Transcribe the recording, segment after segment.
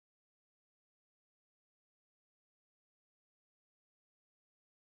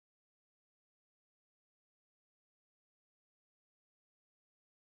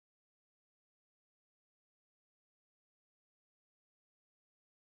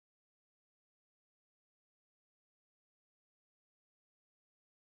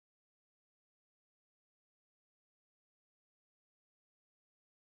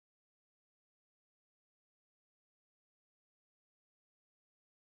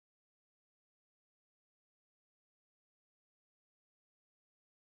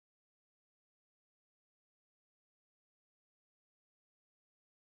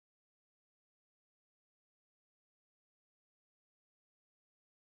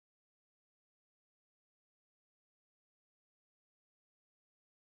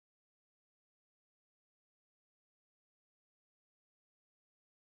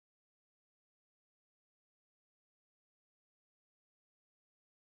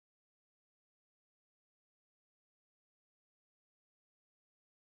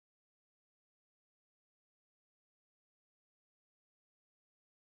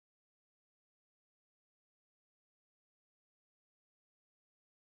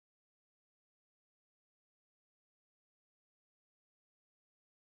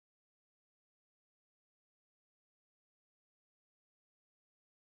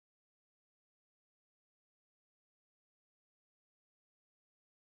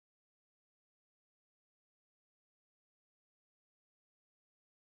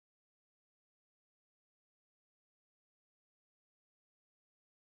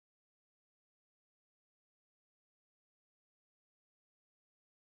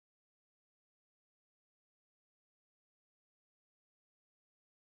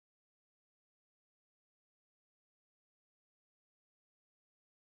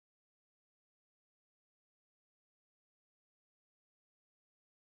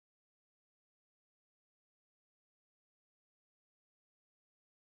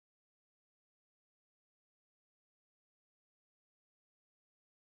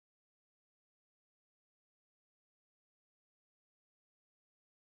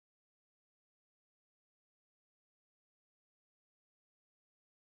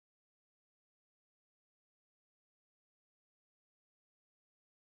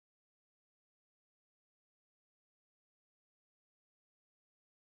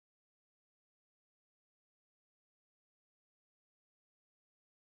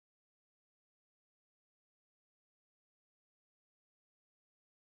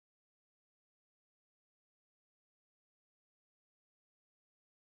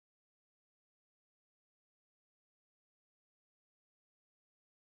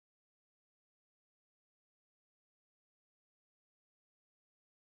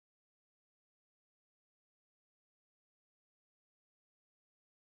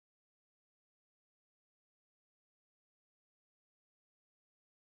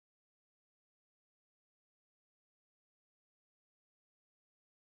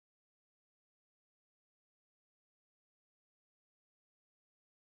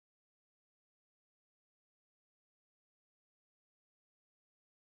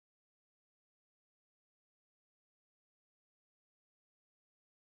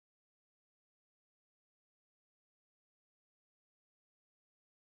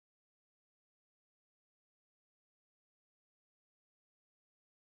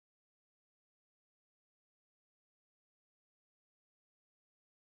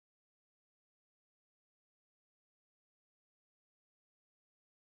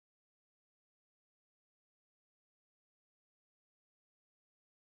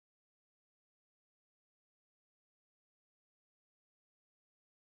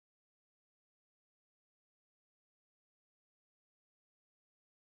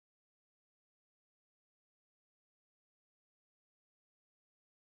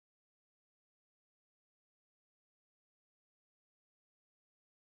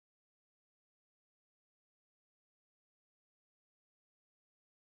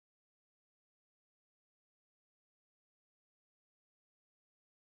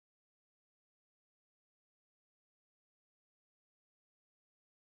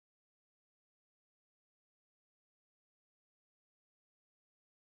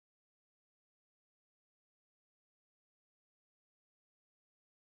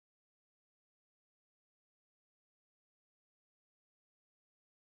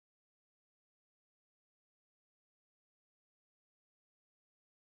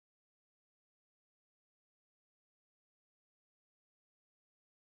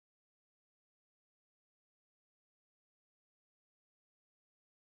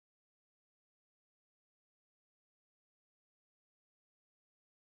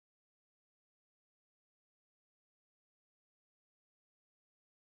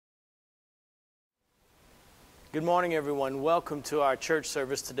Good morning, everyone. Welcome to our church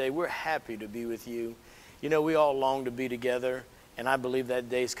service today. We're happy to be with you. You know, we all long to be together, and I believe that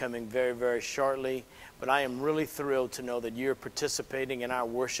day is coming very, very shortly. But I am really thrilled to know that you're participating in our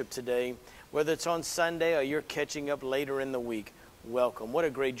worship today. Whether it's on Sunday or you're catching up later in the week, welcome. What a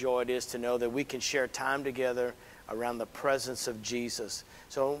great joy it is to know that we can share time together around the presence of Jesus.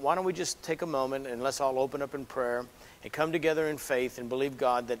 So why don't we just take a moment and let's all open up in prayer and come together in faith and believe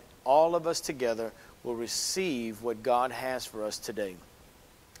God that all of us together will receive what God has for us today.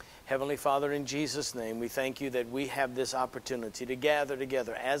 Heavenly Father, in Jesus' name, we thank you that we have this opportunity to gather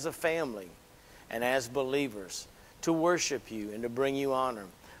together as a family and as believers to worship you and to bring you honor.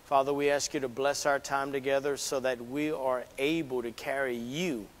 Father, we ask you to bless our time together so that we are able to carry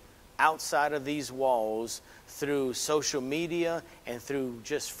you outside of these walls through social media and through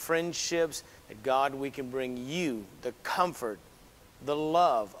just friendships, that God, we can bring you the comfort, the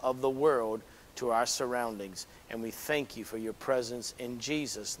love of the world to our surroundings. And we thank you for your presence in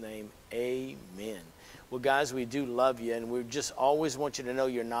Jesus' name. Amen. Well, guys, we do love you, and we just always want you to know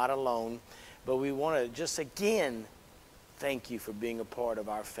you're not alone. But we want to just again thank you for being a part of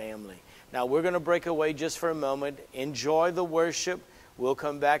our family. Now, we're going to break away just for a moment. Enjoy the worship. We'll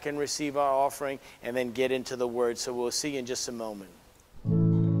come back and receive our offering and then get into the Word. So we'll see you in just a moment.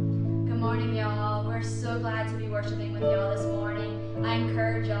 Good morning, y'all. We're so glad to be worshiping with y'all this morning. I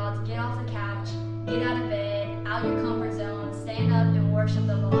encourage y'all to get off the couch, get out of bed, out your comfort zone, stand up and worship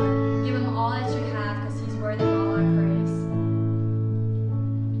the Lord. Give Him all that you have because He's worthy of all our praise.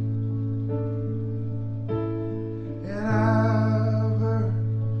 And I've heard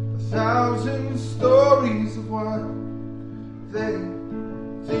 1,000 stories of what they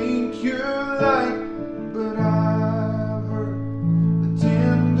think you're like, but I've heard the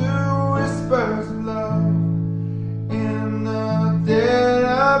tender whispers of love in the dead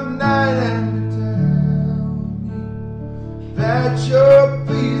of night, and to tell me that you're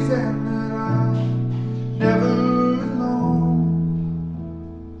pleased and that I'm never alone.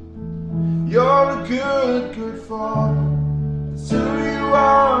 You're a good, good Father. It's who you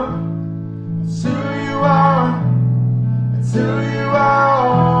are. It's who you are. It's who you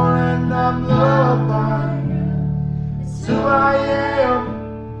are, and I'm loved by you. It's who I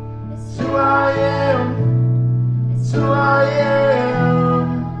am. It's who I am. It's who I am.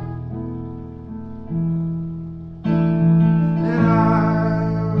 And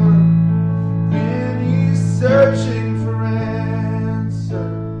I've been searching for answer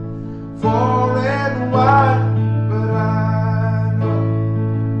far and wide, but I know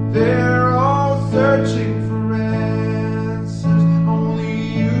they're all searching for answers only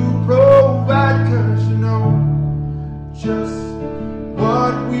you provide, 'cause you know just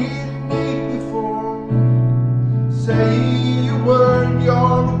what we need before we say a word. You're a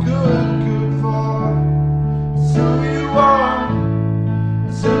good, good Father. It's who you are.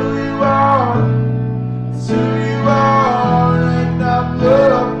 It's who you are. It's who you are, and I'm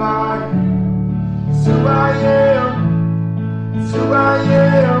loved by you. It's who I am. It's who I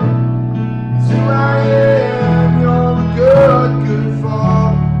am. It's who I am. You're a good, good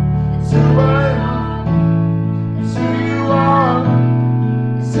Father. It's who I am. It's who you are.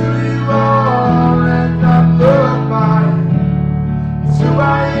 It's who you are, and I'm loved by you. It's who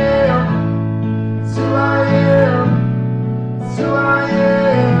I am. It's who I am. It's who I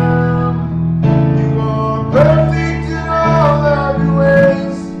am. You are perfect in all of your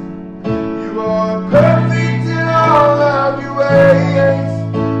ways. You are perfect in all of your ways.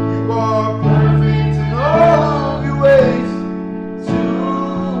 You are perfect in all of your ways to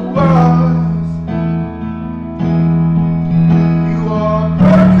us. You are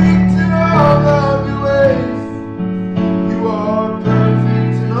perfect in all of your ways. You are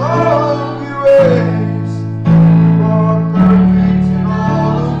perfect in all of your ways. You are perfect in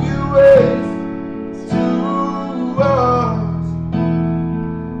all of your ways to us.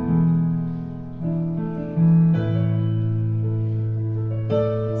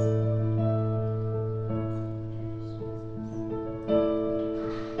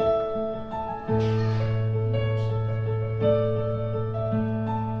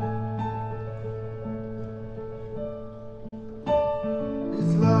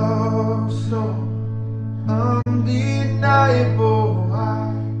 It's love so undeniable.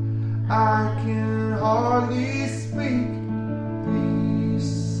 I can hardly speak.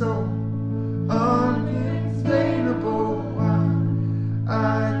 Peace so unexplainable.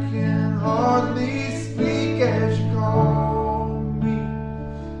 I can hardly speak as you call me.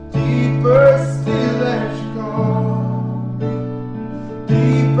 Deeper still as you call me.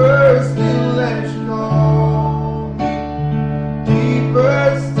 Deeper still as you call me.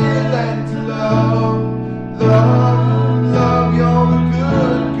 Deeper still and to love the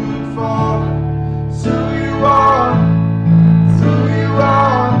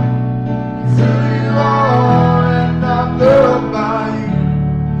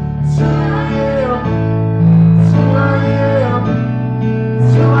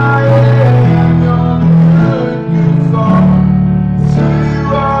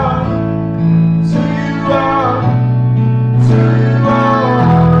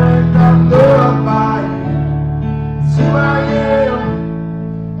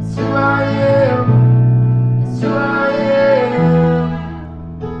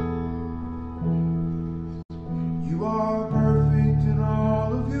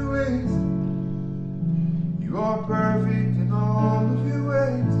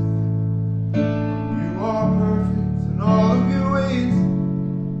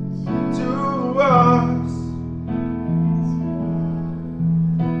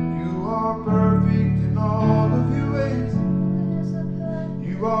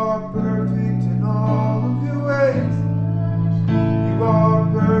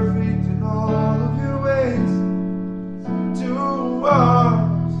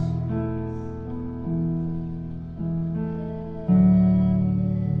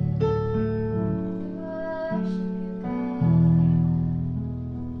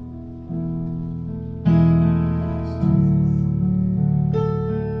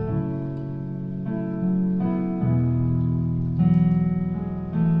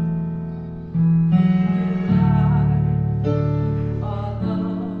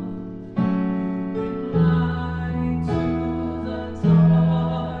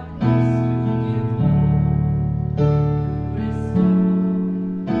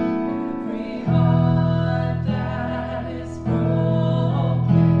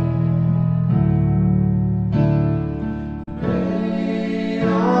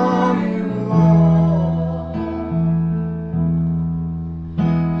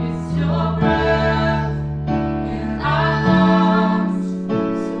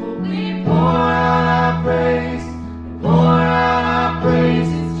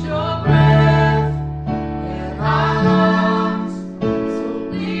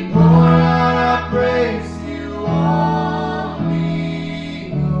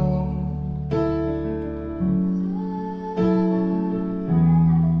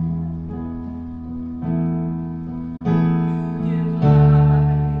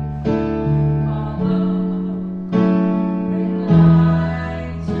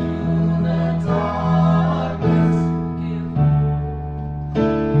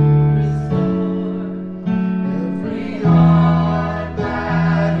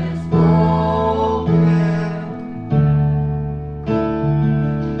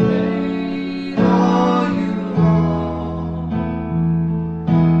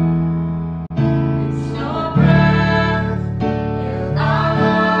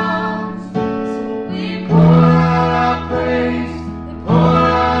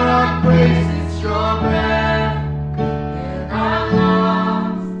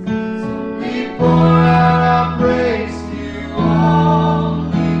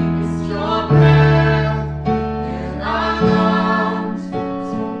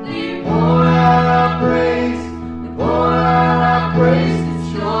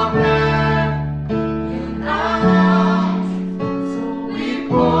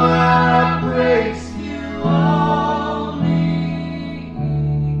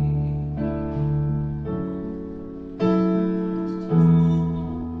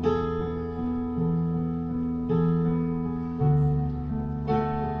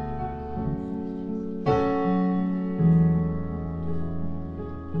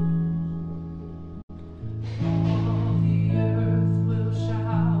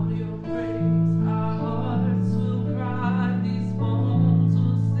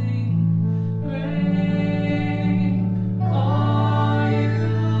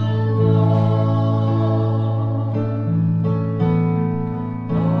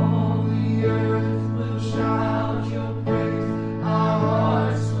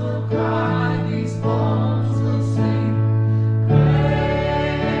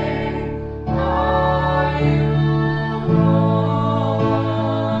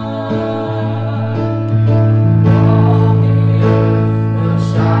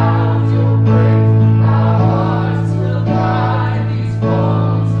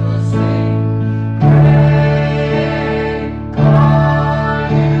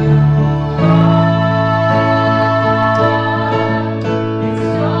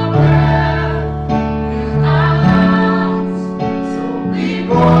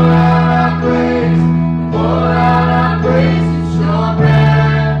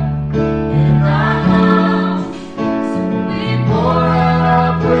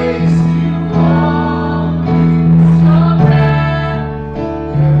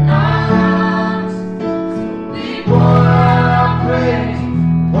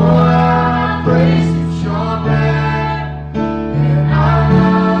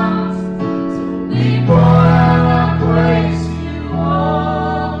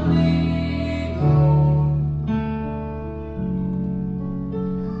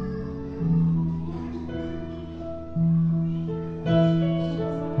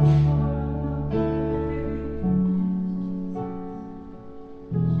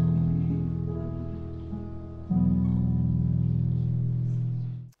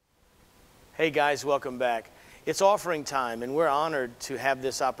Hey guys, welcome back. It's offering time, and we're honored to have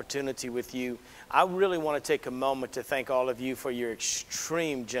this opportunity with you. I really want to take a moment to thank all of you for your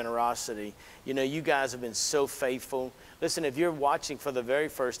extreme generosity. You know, you guys have been so faithful. Listen, if you're watching for the very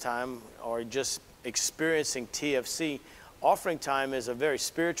first time or just experiencing TFC, offering time is a very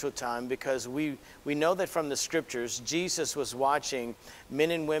spiritual time because we know that from the scriptures, Jesus was watching men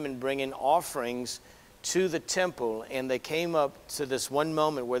and women bringing offerings to the temple, and they came up to this one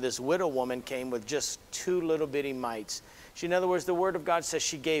moment where this widow woman came with just 2 little bitty mites. In other words, the Word of God says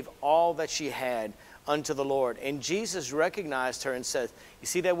she gave all that she had unto the Lord. And Jesus recognized her and said, you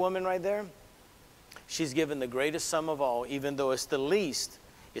see that woman right there? She's given the greatest sum of all, even though it's the least.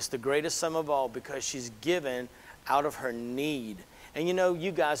 It's the greatest sum of all because she's given out of her need. And you know,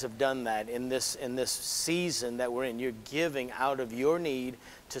 you guys have done that in this season that we're in. You're giving out of your need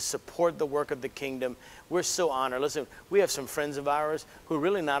to support the work of the kingdom. We're so honored. Listen, we have some friends of ours who are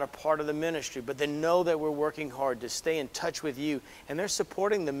really not a part of the ministry, but they know that we're working hard to stay in touch with you, and they're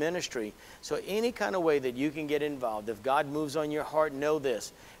supporting the ministry. So any kind of way that you can get involved, if God moves on your heart, know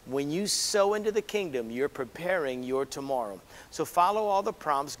this. When you sow into the kingdom, you're preparing your tomorrow. So follow all the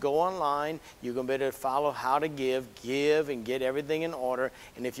prompts. Go online. You're going to be able to follow how to give, and get everything in order.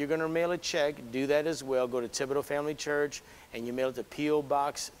 And if you're going to mail a check, do that as well. Go to Thibodeau Family Church, and you mail it to P.O.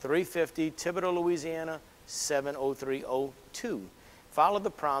 Box 350, Thibodeau, Louisiana, 70302. Follow the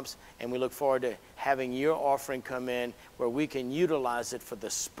prompts, and we look forward to having your offering come in where we can utilize it for the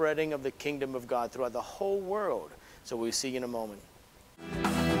spreading of the kingdom of God throughout the whole world. So we'll see you in a moment.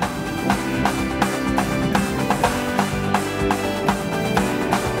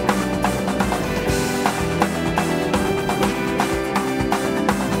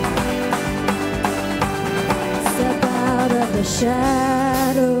 Step out of the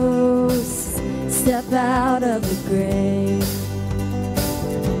shadows, step out of the grave,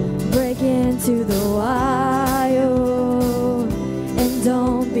 break into the wild, and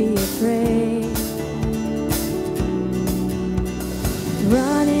don't be afraid.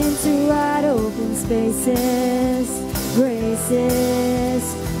 Run into wide open spaces,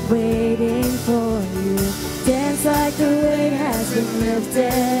 graces waiting for you. Dance like the weight has been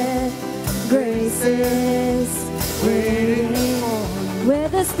lifted, graces waiting for you. Where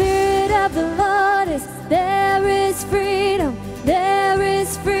the Spirit of the Lord is, there is freedom, there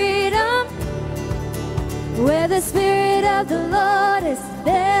is freedom. Where the Spirit of the Lord is,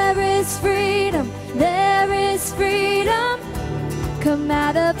 there is freedom, there is freedom. Come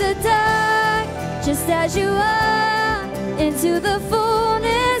out of the dark, just as you are, into the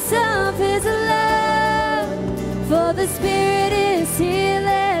fullness of His love. For the Spirit is here,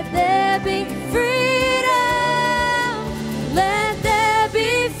 let there be freedom. Let there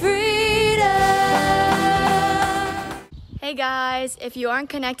be freedom. Hey guys, if you aren't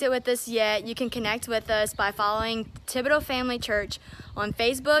connected with us yet, you can connect with us by following Thibodeau Family Church on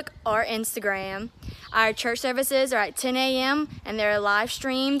Facebook or Instagram. Our church services are at 10 a.m. and they're live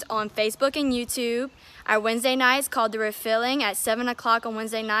streamed on Facebook and YouTube. Our Wednesday nights, called The Refilling, at 7 o'clock on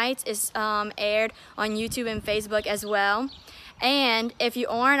Wednesday nights, is aired on YouTube and Facebook as well. And if you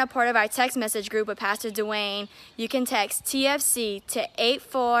aren't a part of our text message group with Pastor Dwayne, you can text TFC to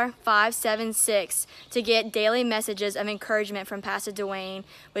 84576 to get daily messages of encouragement from Pastor Dwayne,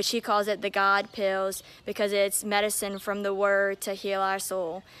 which he calls it the God pills, because it's medicine from the Word to heal our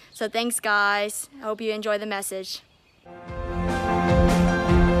soul. So thanks, guys. I hope you enjoy the message.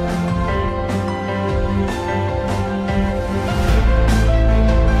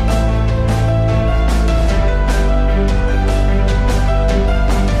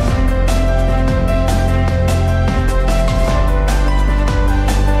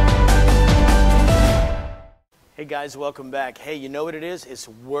 Hey guys, welcome back. Hey, you know what it is? It's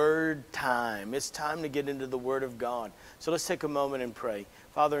word time. It's time to get into the Word of God. So let's take a moment and pray.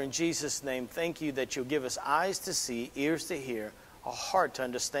 Father, in Jesus' name, thank you that you'll give us eyes to see, ears to hear, a heart to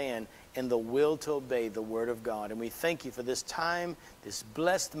understand, and the will to obey the Word of God. And we thank you for this time, this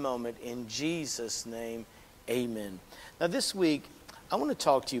blessed moment. In Jesus' name, amen. Now this week, I want to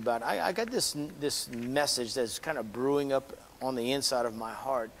talk to you about, I got this message that's kind of brewing up on the inside of my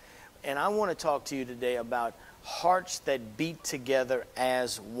heart. And I want to talk to you today about hearts that beat together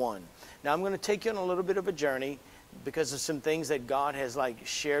as one. Now I'm going to take you on a little bit of a journey because of some things that God has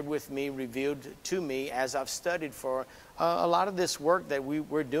shared with me, revealed to me as I've studied for a lot of this work that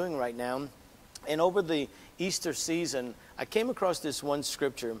we're doing right now. And over the Easter season, I came across this one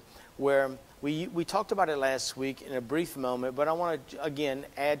scripture where we talked about it last week in a brief moment, but I want to again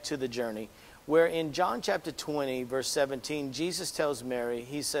add to the journey. Where in John chapter 20, verse 17, Jesus tells Mary,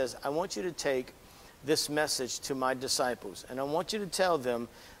 he says, I want you to take this message to my disciples, and I want you to tell them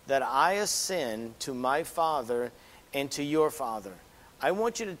that I ascend to my Father and to your Father. I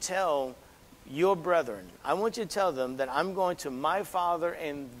want you to tell your brethren, I want you to tell them that I'm going to my Father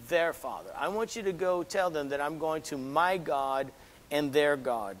and their Father. I want you to go tell them that I'm going to my God and their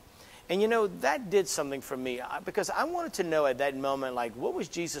God. And you know, that did something for me because I wanted to know at that moment, what was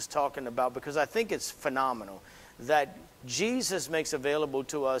Jesus talking about? Because I think it's phenomenal that Jesus makes available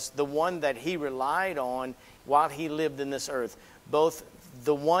to us the one that he relied on while he lived in this earth. Both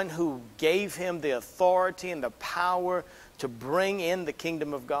the one who gave him the authority and the power to bring in the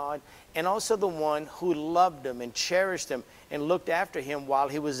kingdom of God, and also the one who loved him and cherished him and looked after him while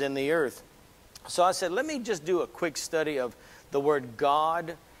he was in the earth. So I said, let me just do a quick study of the word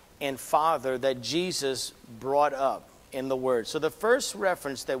God and Father that Jesus brought up in the Word. So the first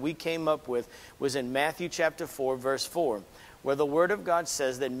reference that we came up with was in Matthew chapter 4, verse 4, where the Word of God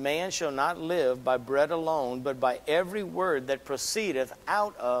says that man shall not live by bread alone, but by every word that proceedeth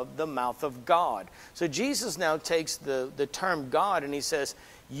out of the mouth of God. So Jesus now takes the term God and he says,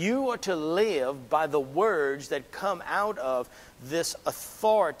 you are to live by the words that come out of this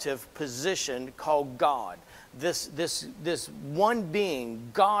authoritative position called God. This one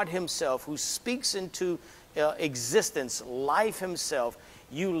being, God himself, who speaks into existence, life himself.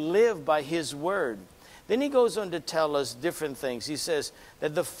 You live by his word. Then he goes on to tell us different things. He says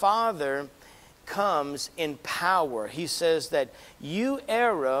that the Father comes in power. He says that you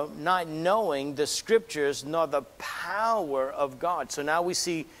err not knowing the scriptures nor the power of God. So now we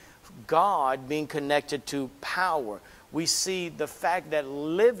see God being connected to power. We see the fact that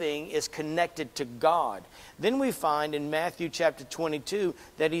living is connected to God. Then we find in Matthew chapter 22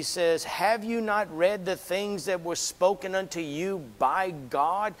 that he says, have you not read the things that were spoken unto you by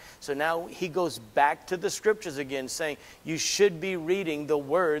God? So now he goes back to the scriptures again, saying you should be reading the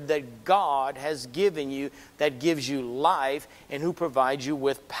word that God has given you, that gives you life and who provides you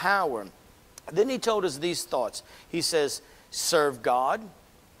with power. Then he told us these thoughts. He says, serve God.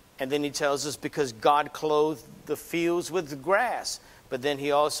 And then he tells us because God clothed the fields with grass. But then he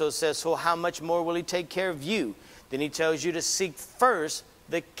also says, so how much more will he take care of you? Then he tells you to seek first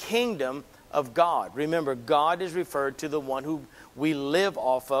the kingdom of God. Remember, God is referred to the one who we live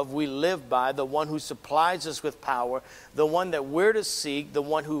off of, we live by, the one who supplies us with power, the one that we're to seek, the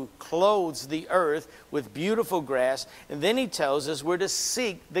one who clothes the earth with beautiful grass. And then he tells us we're to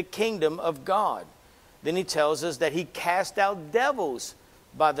seek the kingdom of God. Then he tells us that he cast out devils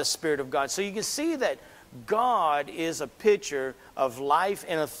by the Spirit of God. So you can see that God is a picture of life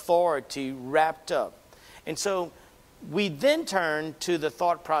and authority wrapped up. And so we then turn to the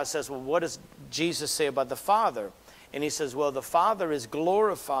thought process, well, what does Jesus say about the Father? And he says, well, the Father is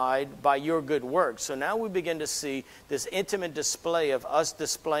glorified by your good works. So now we begin to see this intimate display of us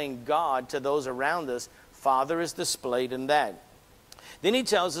displaying God to those around us. Father is displayed in that. Then he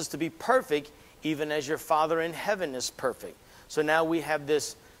tells us to be perfect even as your Father in heaven is perfect. So now we have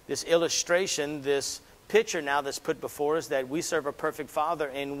this illustration, this picture now that's put before us that we serve a perfect Father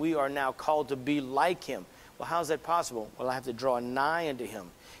and we are now called to be like him. Well, how is that possible? Well, I have to draw nigh unto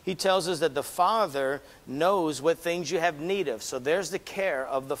him. He tells us that the Father knows what things you have need of. So there's the care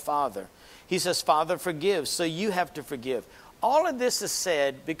of the Father. He says, Father forgives, so you have to forgive. All of this is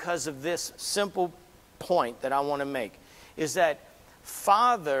said because of this simple point that I want to make, is that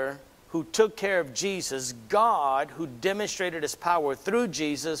Father who took care of Jesus, God who demonstrated his power through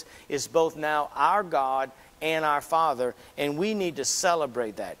Jesus, is both now our God and our Father, and we need to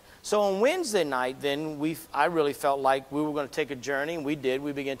celebrate that. So on Wednesday night, then, I really felt like we were going to take a journey, and we did.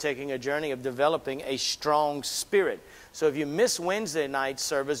 We began taking a journey of developing a strong spirit. So if you miss Wednesday night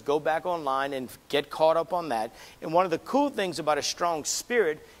service, go back online and get caught up on that. And one of the cool things about a strong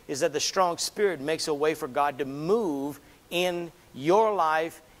spirit is that the strong spirit makes a way for God to move in your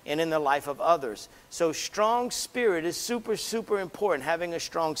life and in the life of others. So strong spirit is super, super important, having a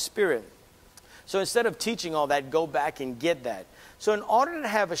strong spirit. So instead of teaching all that, go back and get that. So in order to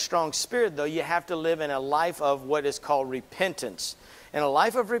have a strong spirit, though, you have to live in a life of what is called repentance. And a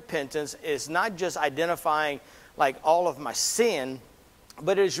life of repentance is not just identifying like all of my sin,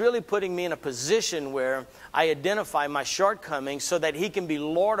 but it is really putting me in a position where I identify my shortcomings so that he can be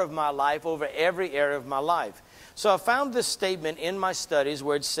Lord of my life over every area of my life. So I found this statement in my studies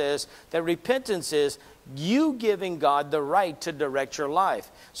where it says that repentance is you giving God the right to direct your life.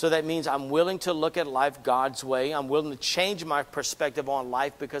 So that means I'm willing to look at life God's way. I'm willing to change my perspective on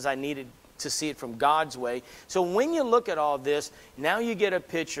life because I needed to see it from God's way. So when you look at all this, now you get a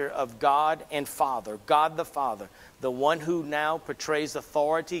picture of God and Father, God the Father, the one who now portrays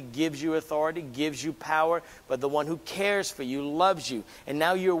authority, gives you power, but the one who cares for you, loves you. And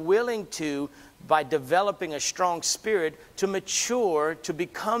now you're willing to, by developing a strong spirit, to mature, to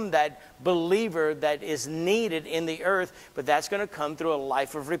become that believer that is needed in the earth, but that's going to come through a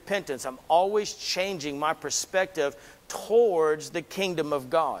life of repentance. I'm always changing my perspective towards the kingdom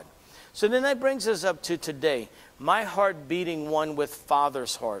of God. So then that brings us up to today, my heart beating one with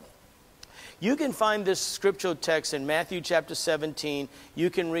Father's heart. You can find this scriptural text in Matthew chapter 17. You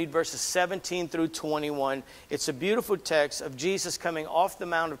can read verses 17 through 21. It's a beautiful text of Jesus coming off the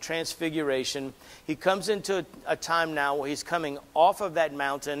Mount of Transfiguration. He comes into a time now where he's coming off of that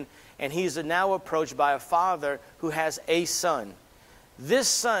mountain, and he's now approached by a father who has a son. This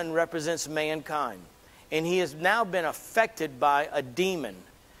son represents mankind, and he has now been affected by a demon.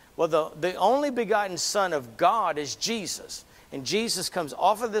 Well, the only begotten Son of God is Jesus. And Jesus comes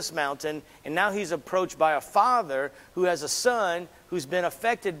off of this mountain, and now he's approached by a father who has a son who's been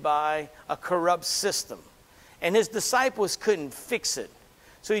affected by a corrupt system. And his disciples couldn't fix it.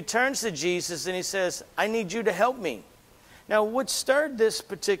 So he turns to Jesus and he says, I need you to help me. Now, what stirred this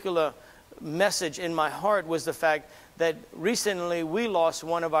particular message in my heart was the fact that recently we lost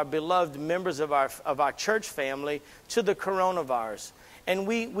one of our beloved members of our church family to the coronavirus. And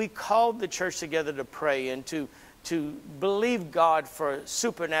we called the church together to pray and to believe God for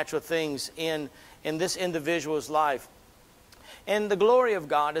supernatural things in this individual's life. And the glory of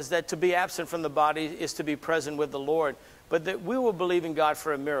God is that to be absent from the body is to be present with the Lord, but that we will believe in God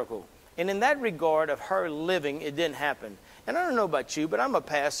for a miracle. And in that regard of her living, it didn't happen. And I don't know about you, but I'm a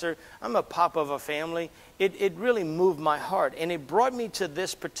pastor. I'm a pop of a family. It really moved my heart. And it brought me to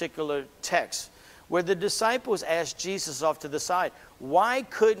this particular text where the disciples asked Jesus off to the side, why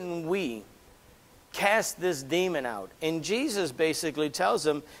couldn't we cast this demon out? And Jesus basically tells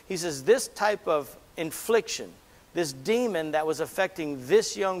them, he says, this type of infliction, this demon that was affecting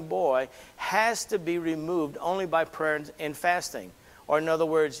this young boy has to be removed only by prayer and fasting. Or in other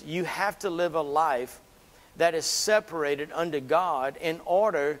words, you have to live a life that is separated unto God in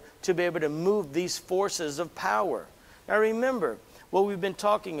order to be able to move these forces of power. Now remember, what we've been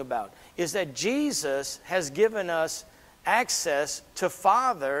talking about is that Jesus has given us access to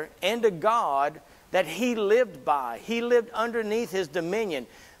Father and to God that he lived by. He lived underneath his dominion.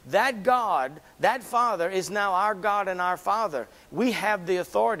 That God, that Father is now our God and our Father. We have the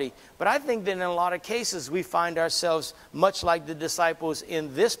authority. But I think that in a lot of cases we find ourselves much like the disciples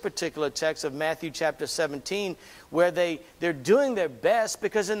in this particular text of Matthew chapter 17, where they're doing their best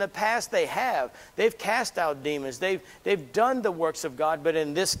because in the past they've cast out demons. They've done the works of God, but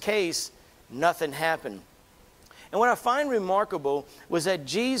in this case, nothing happened. And what I find remarkable was that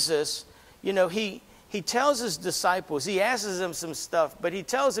Jesus, he tells his disciples, he asks them some stuff, but he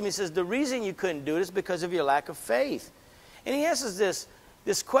tells them, he says, the reason you couldn't do it is because of your lack of faith. And he asks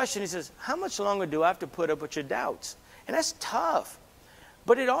this question, he says, how much longer do I have to put up with your doubts? And that's tough.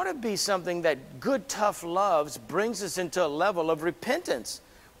 But it ought to be something that good, tough love brings us into a level of repentance,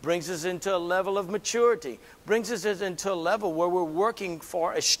 brings us into a level of maturity, brings us into a level where we're working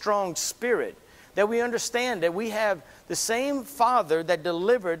for a strong spirit. That we understand that we have the same Father that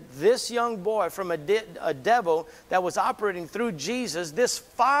delivered this young boy from a devil that was operating through Jesus, this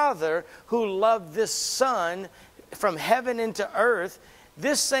Father who loved this Son from heaven into earth,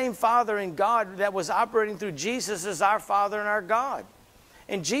 this same Father in God that was operating through Jesus is our Father and our God.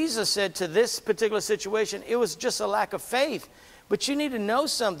 And Jesus said to this particular situation, it was just a lack of faith. But you need to know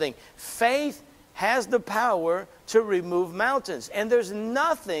something. Faith has the power to remove mountains. And there's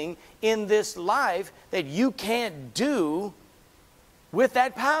nothing in this life that you can't do with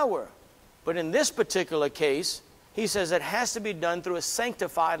that power. But in this particular case, he says it has to be done through a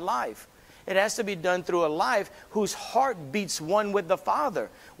sanctified life. It has to be done through a life whose heart beats one with the Father,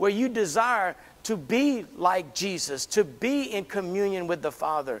 where you desire to be like Jesus, to be in communion with the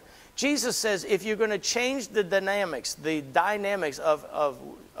Father. Jesus says if you're going to change the dynamics of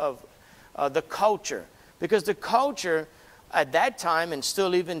the culture, because the culture at that time and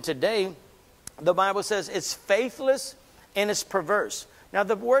still even today, the Bible says it's faithless and it's perverse. Now,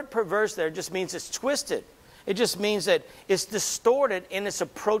 the word perverse there just means it's twisted. It just means that it's distorted in its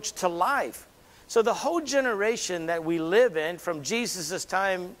approach to life. So the whole generation that we live in from Jesus'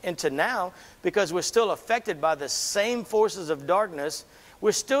 time into now, because we're still affected by the same forces of darkness,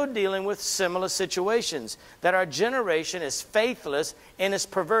 we're still dealing with similar situations. That our generation is faithless and is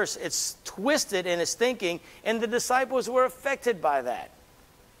perverse. It's twisted in its thinking, and the disciples were affected by that.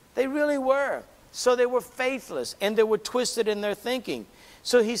 They really were. So they were faithless, and they were twisted in their thinking.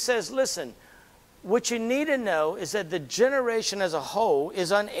 So he says, listen, what you need to know is that the generation as a whole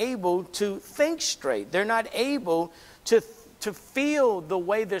is unable to think straight. They're not able to feel the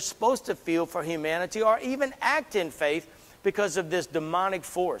way they're supposed to feel for humanity or even act in faith because of this demonic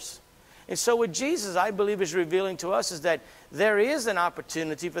force. And so what Jesus, I believe, is revealing to us is that there is an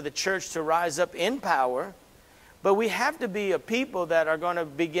opportunity for the church to rise up in power, but we have to be a people that are going to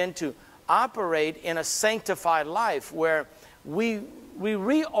begin to operate in a sanctified life where we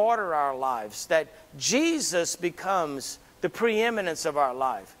reorder our lives, that Jesus becomes the preeminence of our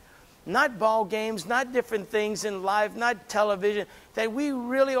life. Not ball games, not different things in life, not television, that we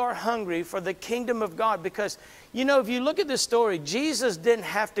really are hungry for the kingdom of God. Because, you know, if you look at this story, Jesus didn't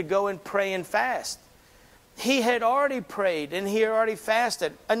have to go and pray and fast. He had already prayed and he had already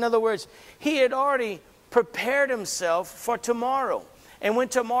fasted. In other words, he had already prepared himself for tomorrow. And when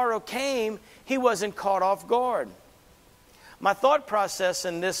tomorrow came, he wasn't caught off guard. My thought process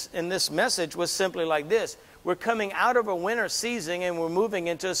in this message was simply like this. We're coming out of a winter season and we're moving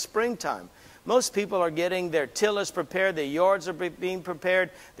into a springtime. Most people are getting their tillers prepared, their yards are being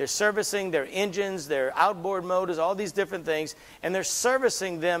prepared, they're servicing their engines, their outboard motors, all these different things, and they're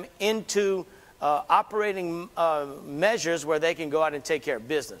servicing them into operating measures where they can go out and take care of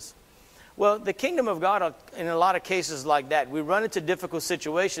business. Well, the kingdom of God, in a lot of cases like that, we run into difficult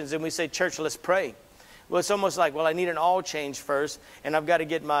situations and we say, church, let's pray. Well, it's almost like, well, I need an oil change first, and I've got to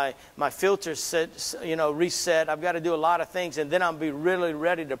get my filter set, reset. I've got to do a lot of things, and then I'll be really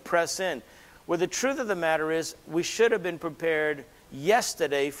ready to press in. Well, the truth of the matter is we should have been prepared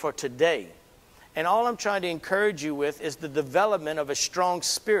yesterday for today. And all I'm trying to encourage you with is the development of a strong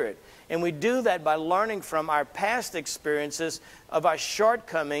spirit. And we do that by learning from our past experiences of our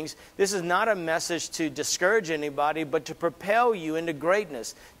shortcomings. This is not a message to discourage anybody, but to propel you into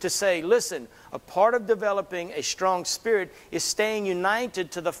greatness. To say, listen, a part of developing a strong spirit is staying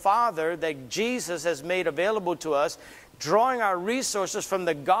united to the Father that Jesus has made available to us, drawing our resources from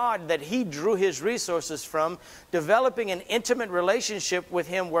the God that He drew His resources from, developing an intimate relationship with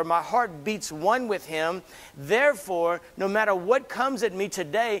Him where my heart beats one with Him. Therefore, no matter what comes at me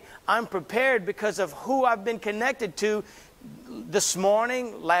today, I'm prepared because of who I've been connected to this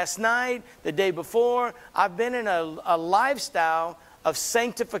morning, last night, the day before. I've been in a lifestyle of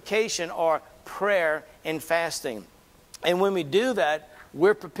sanctification or prayer and fasting. And when we do that,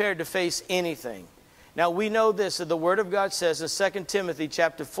 we're prepared to face anything. Now, we know this, that the Word of God says in 2 Timothy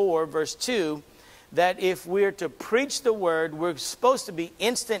chapter 4, verse 2, that if we're to preach the Word, we're supposed to be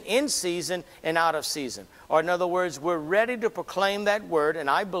instant in season and out of season. Or in other words, we're ready to proclaim that Word, and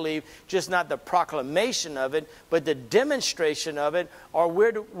I believe just not the proclamation of it, but the demonstration of it, or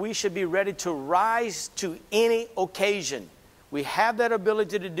we should be ready to rise to any occasion. We have that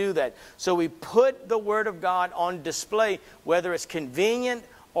ability to do that. So we put the Word of God on display, whether it's convenient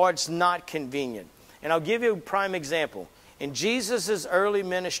or it's not convenient. And I'll give you a prime example. In Jesus' early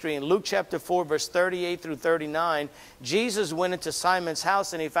ministry, in Luke chapter 4, verse 38 through 39, Jesus went into Simon's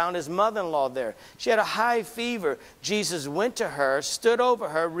house and he found his mother-in-law there. She had a high fever. Jesus went to her, stood over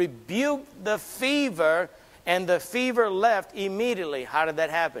her, rebuked the fever, and the fever left immediately. How did that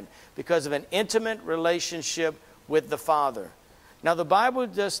happen? Because of an intimate relationship with the Father. Now, the Bible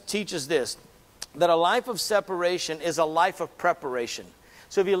just teaches this, that a life of separation is a life of preparation.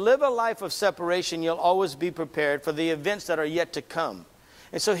 So if you live a life of separation, you'll always be prepared for the events that are yet to come.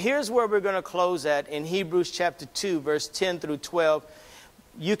 And so here's where we're going to close at in Hebrews chapter 2, verse 10 through 12.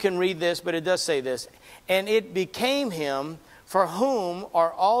 You can read this, but it does say this. And it became him for whom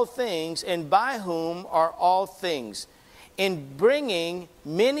are all things, and by whom are all things, in bringing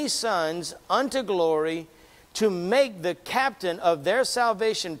many sons unto glory, to make the captain of their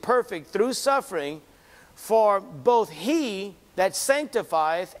salvation perfect through suffering. For both he that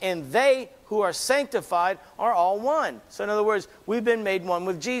sanctifieth and they who are sanctified are all one. So in other words, we've been made one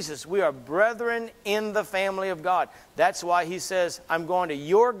with Jesus. We are brethren in the family of God. That's why he says, I'm going to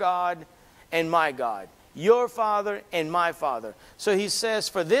your God and my God, your Father and my Father. So he says,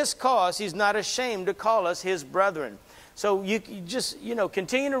 for this cause he's not ashamed to call us his brethren. So you just,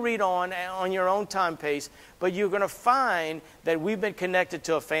 continue to read on your own time pace, but you're going to find that we've been connected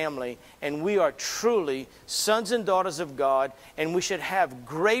to a family, and we are truly sons and daughters of God, and we should have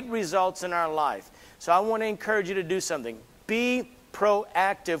great results in our life. So I want to encourage you to do something. Be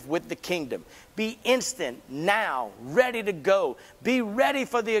proactive with the kingdom. Be instant, now, ready to go. Be ready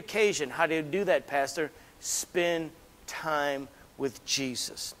for the occasion. How do you do that, Pastor? Spend time with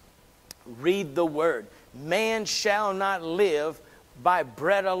Jesus. Read the Word. Man shall not live by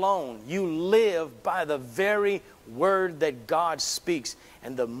bread alone. You live by the very word that God speaks.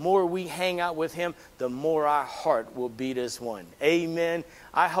 And the more we hang out with Him, the more our heart will beat as one. Amen.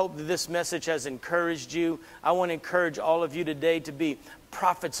 I hope that this message has encouraged you. I want to encourage all of you today to be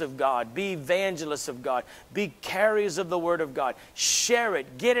prophets of God, be evangelists of God, be carriers of the Word of God. Share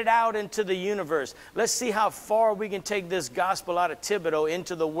it, get it out into the universe. Let's see how far we can take this gospel out of Thibodaux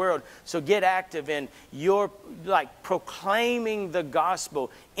into the world. So get active in your, proclaiming the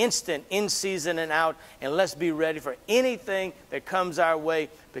gospel, instant, in season and out, and let's be ready for anything that comes our way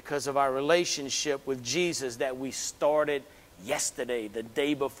because of our relationship with Jesus that we started yesterday, the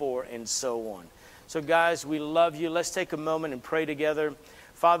day before, and so on. So guys, we love you. Let's take a moment and pray together.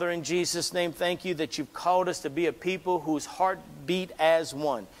 Father, in Jesus' name, thank you that you've called us to be a people whose heart beat as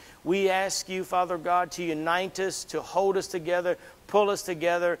one. We ask you, Father God, to unite us, to hold us together, pull us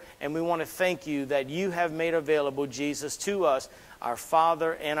together, and we want to thank you that you have made available Jesus to us, our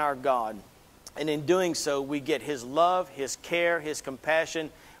Father and our God. And in doing so, we get His love, His care, His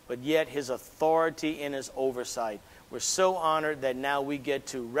compassion, but yet His authority and His oversight. We're so honored that now we get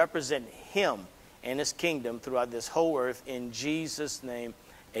to represent Him and His kingdom throughout this whole earth. In Jesus' name,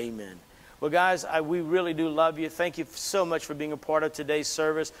 amen. Well, guys, we really do love you. Thank you so much for being a part of today's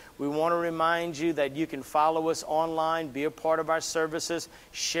service. We want to remind you that you can follow us online, be a part of our services,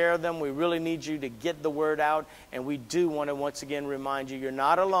 share them. We really need you to get the word out. And we do want to once again remind you, you're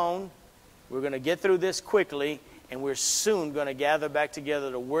not alone. We're going to get through this quickly, and we're soon going to gather back together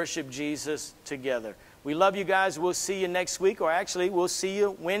to worship Jesus together. We love you guys. We'll see you next week, or actually, we'll see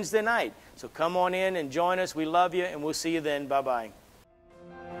you Wednesday night. So come on in and join us. We love you, and we'll see you then. Bye-bye.